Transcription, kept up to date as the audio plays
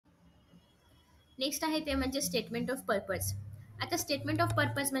Next आहे ते म्हणजे स्टेटमेंट ऑफ पर्पज. आता स्टेटमेंट ऑफ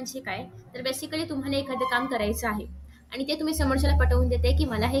पर्पज म्हणजे काय, तर बेसिकली तुम्हाला एखादं काम करायचं आहे आणि ते तुम्ही समोरच्याला पटवून देते की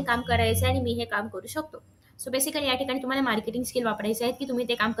मला हे काम करायचं आहे आणि मी हे काम करू शकतो. सो बेसिकली या ठिकाणी तुम्हाला मार्केटिंग स्किल वापरायचे आहेत की तुम्ही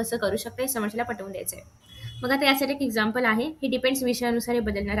ते काम कसं करू शकता हे समोरच्याला पटवून द्यायचं आहे. मग आता यासाठी एक एक्झाम्पल आहे, हे डिपेंड्स विषयानुसार हे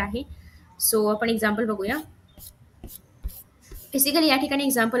बदलणार आहे. सो आपण एक्झाम्पल बघूया. बेसिकली या ठिकाणी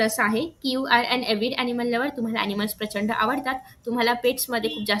एक्झाम्पल असं आहे की you R an एव्हिड animal lover. तुम्हाला ॲनिमल्स प्रचंड आवडतात, तुम्हाला पेट्समध्ये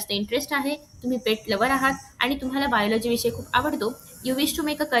खूप जास्त इंटरेस्ट आहे, तुम्ही पेट लवर आहात आणि तुम्हाला बायोलॉजी विषय खूप आवडतो. You wish to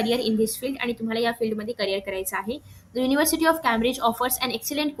make a career in this field आणि तुम्हाला या फील्डमध्ये करियर करायचं आहे. The university of Cambridge offers an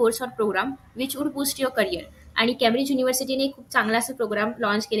excellent course or programme which would boost your career. आणि कॅम्ब्रिज युनिव्हर्सिटीने खूप चांगला असा प्रोग्राम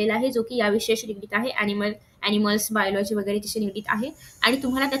लॉन्च केलेला आहे जो की या विषयाशी निगडीत आहे, ॲनिमल्स बायोलॉजी वगैरेशी निगडीत आहे आणि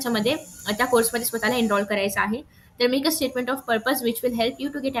तुम्हाला त्याच्यामध्ये त्या कोर्समध्ये स्वतःला एनरोल करायचं आहे. तर make a statement of purpose which will help you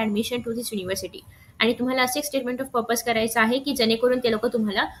to get admission to this university. आणि तुम्हाला असे एक स्टेटमेंट ऑफ पर्पज करायचं आहे की जेणेकरून ते लोक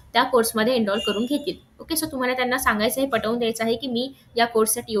तुम्हाला त्या कोर्समध्ये एनरोल करून घेतील. ओके, सो तुम्हाला त्यांना सांगायचं आहे, पटवून द्यायचं आहे की मी या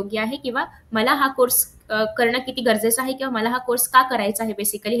कोर्ससाठी योग्य आहे किंवा मला हा कोर्स करणं किती गरजेचं आहे किंवा मला हा कोर्स का करायचा आहे.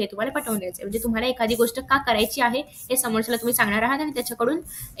 बेसिकली हे तुम्हाला पटवून द्यायचं आहे. म्हणजे तुम्हाला एखादी गोष्ट का करायची आहे हे समोरच्याला तुम्ही सांगणार आहात आणि त्याच्याकडून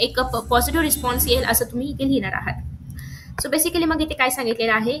एक पॉझिटिव्ह रिस्पॉन्स येईल असं तुम्ही इथे लिहिणार आहात. सो बेसिकली मग इथे काय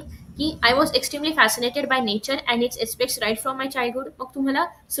सांगितलेलं आहे की I was extremely fascinated by nature and it's aspects right from my childhood. मग तुम्हाला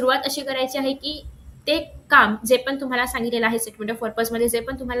सुरुवात अशी करायची आहे की ते काम जे पण तुम्हाला सांगितलेलं आहे स्टेटमेंट ऑफ पर्पजमध्ये जे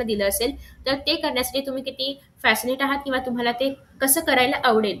पण तुम्हाला दिलं असेल तर ते करण्यासाठी तुम्ही किती फॅसिनेट आहात किंवा तुम्हाला ते कसं करायला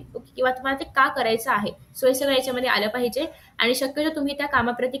आवडेल किंवा तुम्हाला ते का करायचं आहे. सो हे सगळं याच्यामध्ये आलं पाहिजे आणि शक्यतो तुम्ही त्या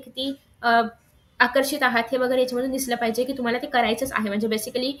कामाप्रती किती आकर्षित आहात हे वगैरे याच्यामधून दिसलं पाहिजे की तुम्हाला ते करायचंच आहे. म्हणजे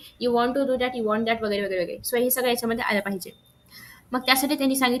basically you want to do that, you want that वगैरे वगैरे वगैरे. सो हे सगळं याच्यामध्ये आलं पाहिजे. मग त्यासाठी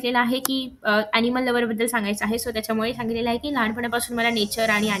त्यांनी सांगितलेलं आहे की ॲनिमल लवरबद्दल सांगायचं आहे. सो त्याच्यामुळे सांगितलेलं आहे की लहानपणापासून मला नेचर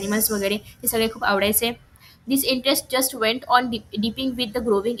आणि ॲनिमल्स वगैरे हे सगळे खूप आवडायचे. दिस interest just went on dipping with the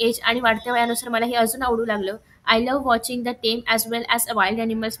growing age. आणि वाढत्या वयानुसार मला हे अजून आवडू लागलं. I love watching the TEM as well as a wild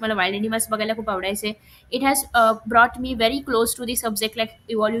animals. मला वाईल्ड ॲनिमल्स बघायला खूप आवडायचे. It has brought me very close to the subject like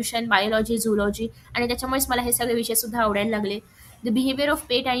evolution, biology, zoology. आणि त्याच्यामुळेच मला हे सगळे विषयसुद्धा आवडायला लागले. The behaviour of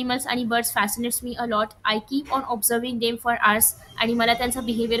pet animals आणि birds फॅसिनेट्स me a lot. I keep on observing them for hours. आणि मला त्यांचं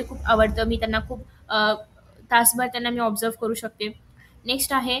बिहेवियर खूप आवडतं. मी त्यांना खूप तासभर त्यांना मी ऑब्झर्व करू शकते.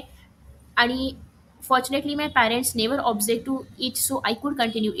 नेक्स्ट आहे आणि fortunately my parents never object to it so I could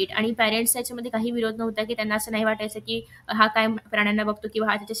continue it. आणि पॅरेंट्स याच्यामध्ये काही विरोध नव्हता की त्यांना असं नाही वाटायचं की हा काय प्राण्यांना बघतो किंवा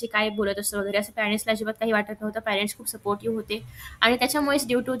हा त्याच्याशी काय बोलत असतो वगैरे, असं पॅरेंट्सला अजिबात काही वाटत नव्हतं. पॅरेंट्स खूप सपोर्टिव्ह होते आणि त्याच्यामुळेच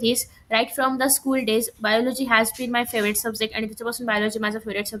due to this right from the school days biology has bin my favourite subject. आणि त्याच्यापासून बायोलॉजी माझा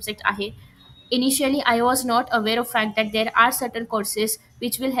फेवरेट सब्जेक्ट आहे. Initially I was not aware of fact that there are certain courses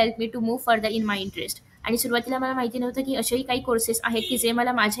which will help me to move further in my interest. आणि सुरुवातीला मला माहिती नव्हतं की असेही काही कोर्सेस आहेत की जे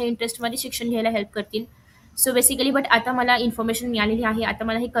मला माझ्या इंटरेस्टमध्ये शिक्षण घ्यायला हेल्प करतील. सो बेसिकली बट आता मला इन्फॉर्मेशन मिळालेली आहे, आता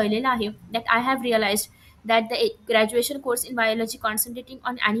मला हे कळलेलं आहे that I have realised that the graduation course in biology concentrating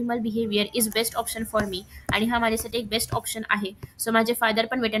on animal behaviour is best option for me. आणि हा माझ्यासाठी एक बेस्ट ऑप्शन आहे. सो माझे फादर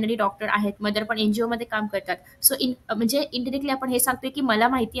पण वेटनरी डॉक्टर आहेत, मदर पण NGOमध्ये काम करतात. सो म्हणजे इंडिरेक्टली आपण हे सांगतोय की मला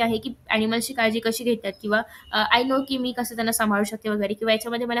माहिती आहे की ॲनिमल्सची काळजी कशी घेतात किंवा आय नो की मी कसं त्यांना सांभाळू शकते वगैरे किंवा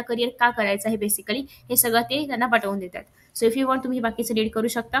याच्यामध्ये मला करिअर का करायचं आहे. बेसिकली हे सगळं ते त्यांना पटवून देतात. सो इफ यू वॉन्ट तुम्ही बाकीचं रीड करू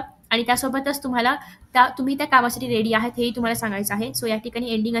शकता आणि त्यासोबतच तुम्हाला तुम्ही त्या कामासाठी रेडी आहात हेही तुम्हाला सांगायचं आहे. सो या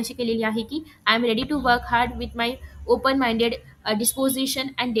ठिकाणी एंडिंग अशी केलेली आहे की I am ready to work hard with my open minded disposition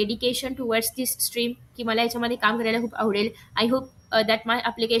and dedication towards this stream. की मला याच्यामध्ये काम करायला खूप आवडेल. I hope that my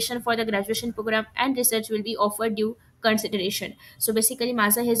application for the graduation programme and research will be offered due consideration. So basically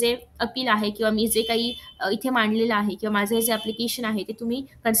माझं हे जे अपील आहे किंवा मी जे काही इथे मांडलेलं आहे किंवा माझं हे जे ॲप्लिकेशन आहे ते तुम्ही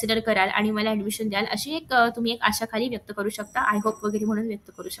कन्सिडर कराल आणि मला ॲडमिशन द्याल अशी एक तुम्ही एक आशा खाली व्यक्त करू शकता. आय होप वगैरे म्हणून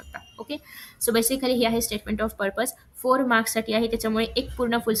व्यक्त करू शकता. ओके, सो बेसिकली हे आहे स्टेटमेंट ऑफ पर्पज. 4 मार्क्ससाठी आहे, त्याच्यामुळे एक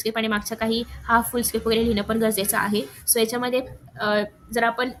पूर्ण फुलस्केप आणि मागच्या काही हाफ फुलस्केप वगैरे लिहिणं पण गरजेचं आहे. सो याच्यामध्ये जर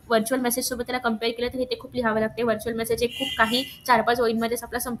आपण व्हर्च्युअल मेसेजसोबत त्याला कम्पेअर केलं तर हे ते खूप लिहावं लागते. व्हर्च्युअल मेसेज एक खूप काही 4-5 ओळींमध्येच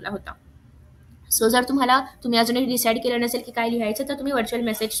आपला संपला होता. सो जर तुम्ही अजूनही डिसाईड केलं नसेल की काय लिहायचं तर तुम्ही व्हर्च्युअल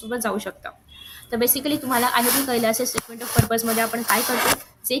मेसेजसोबत जाऊ शकता. तर बेसिकली तुम्हाला आधी कळलं असेल स्टेटमेंट ऑफ पर्पजमध्ये आपण काय करतो.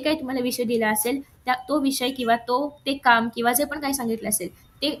 जे काही तुम्हाला विषय दिला असेल तो विषय किंवा ते काम किंवा जे पण काही सांगितलं असेल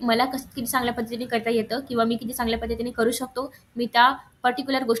ते मला किती चांगल्या पद्धतीने करता येतं किंवा मी किती चांगल्या पद्धतीने करू शकतो, मी त्या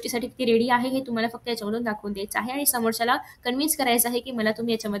पर्टिक्युलर गोष्टीसाठी किती रेडी आहे हे तुम्हाला फक्त याच्यामधून दाखवून द्यायचं आहे आणि समोरच्याला कन्व्हिन्स करायचं आहे की मला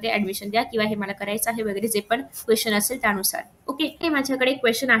तुम्ही याच्यामध्ये ॲडमिशन द्या किंवा हे मला करायचं आहे वगैरे जे पण क्वेश्चन असेल त्यानुसार. ओके, हे माझ्याकडे एक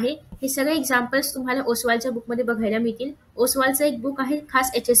क्वेश्चन आहे. हे सगळे एक्झाम्पल्स तुम्हाला ओसवालच्या बुकमध्ये बघायला मिळतील. ओसवालचं एक बुक आहे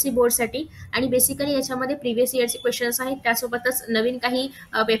खास HSC बोर्डसाठी आणि बेसिकली याच्यामध्ये प्रिव्हियस इयरचे क्वेश्चन्स आहेत, त्यासोबतच नवीन काही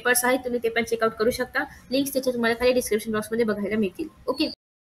पेपर्स आहेत, तुम्ही ते पण चेकआउट करू शकता. लिंक्स त्याच्या तुम्हाला खाली डिस्क्रिप्शन बॉक्समध्ये बघायला मिळतील. ओके.